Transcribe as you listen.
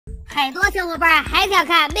很多小伙伴还想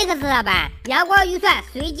看 Max 的版阳光预算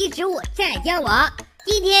随机植物战将王，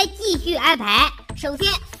今天继续安排。首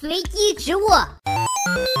先随机植物。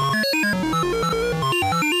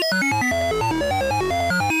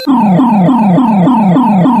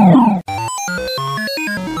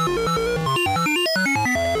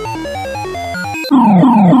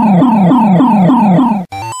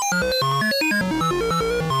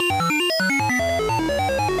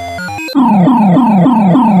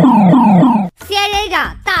仙人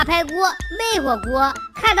掌、大排骨、魅火菇，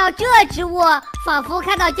看到这植物，仿佛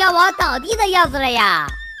看到将王倒地的样子了呀！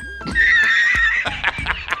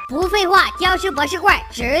不废话，僵尸博士怪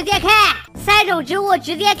直接开！3种植物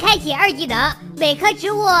直接开启2技能，每颗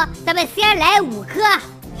植物咱们先来5颗。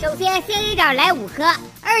首先仙人掌来5颗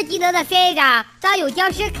，2技能的仙人掌，当有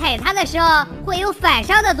僵尸啃它的时候，会有反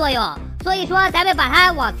伤的作用，所以说咱们把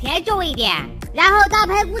它往前种一点。然后大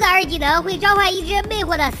排骨的2技能会召唤一只魅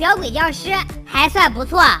火的小鬼僵尸，还算不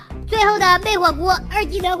错。最后的魅火菇2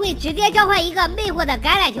技能会直接召唤一个魅火的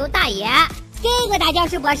橄榄球大爷，这个大僵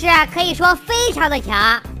尸博士可以说非常的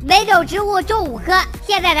强。每种植物种5颗，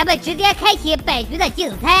现在咱们直接开启本局的竞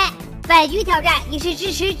猜。本局挑战，你是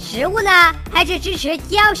支持植物呢，还是支持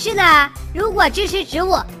僵尸呢？如果支持植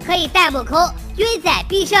物，可以弹幕扣君仔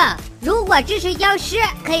必胜；如果支持僵尸，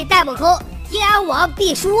可以弹幕扣将王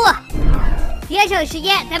必输。节省时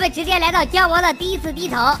间，咱们直接来到将王的第一次低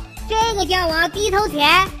头。这个将王低头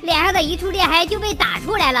前，脸上的一处裂痕就被打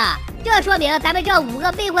出来了，这说明咱们这5个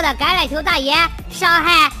魅惑的橄榄球大爷伤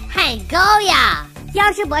害很高呀。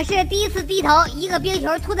僵尸博士第一次低头，一个冰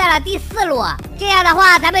球吐在了第4路，这样的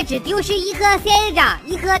话咱们只丢失1颗仙人掌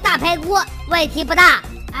，1颗大排骨，问题不大。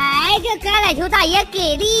哎，这橄榄球大爷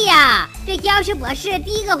给力呀！这僵尸博士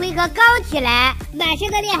第一个回合刚起来，满身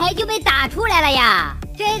的裂痕就被打出来了呀。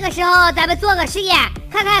这个时候咱们做个试验，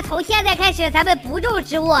看看从现在开始咱们不种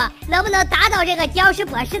植物能不能打倒这个僵尸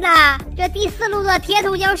博士呢？这第4路的铁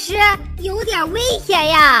桶僵尸有点危险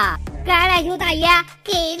呀！橄榄球大爷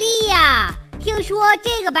给力呀！听说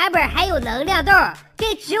这个版本还有能量豆，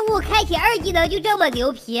这植物开启2技能就这么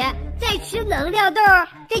牛皮，再吃能量豆，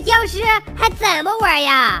这僵尸还怎么玩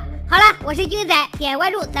呀？好了，我是君仔，点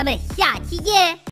关注，咱们下期见。